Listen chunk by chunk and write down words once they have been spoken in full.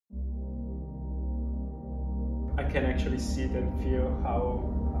I can actually see it and feel how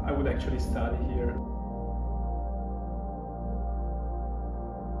I would actually study here.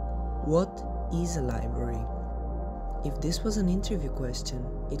 What is a library? If this was an interview question,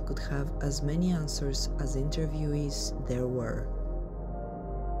 it could have as many answers as interviewees there were.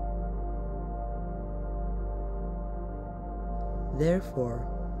 Therefore,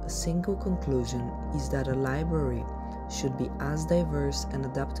 a single conclusion is that a library should be as diverse and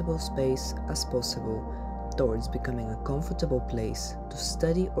adaptable space as possible towards becoming a comfortable place to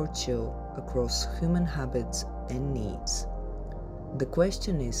study or chill across human habits and needs. The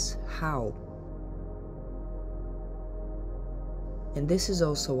question is how? And this is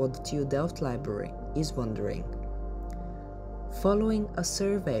also what the TU Delft Library is wondering. Following a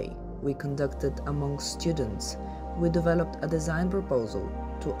survey we conducted among students, we developed a design proposal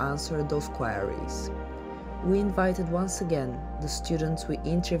to answer those queries. We invited once again the students we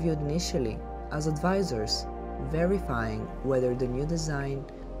interviewed initially as advisors, verifying whether the new design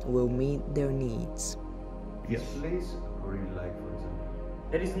will meet their needs. Yes. Place or you like, for example?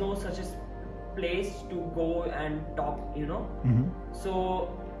 There is no such a place to go and talk,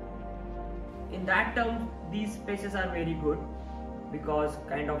 So in that term, these spaces are very good because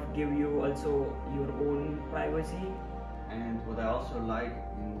kind of give you also your own privacy. And what I also like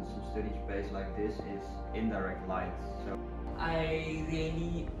in some study space like this is indirect light. So I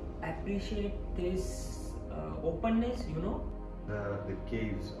really appreciate this openness, The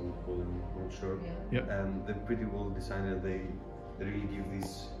caves, I would call them, I'm not sure. Yeah. They're pretty well designed and they really give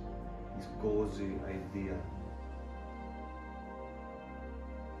this cozy idea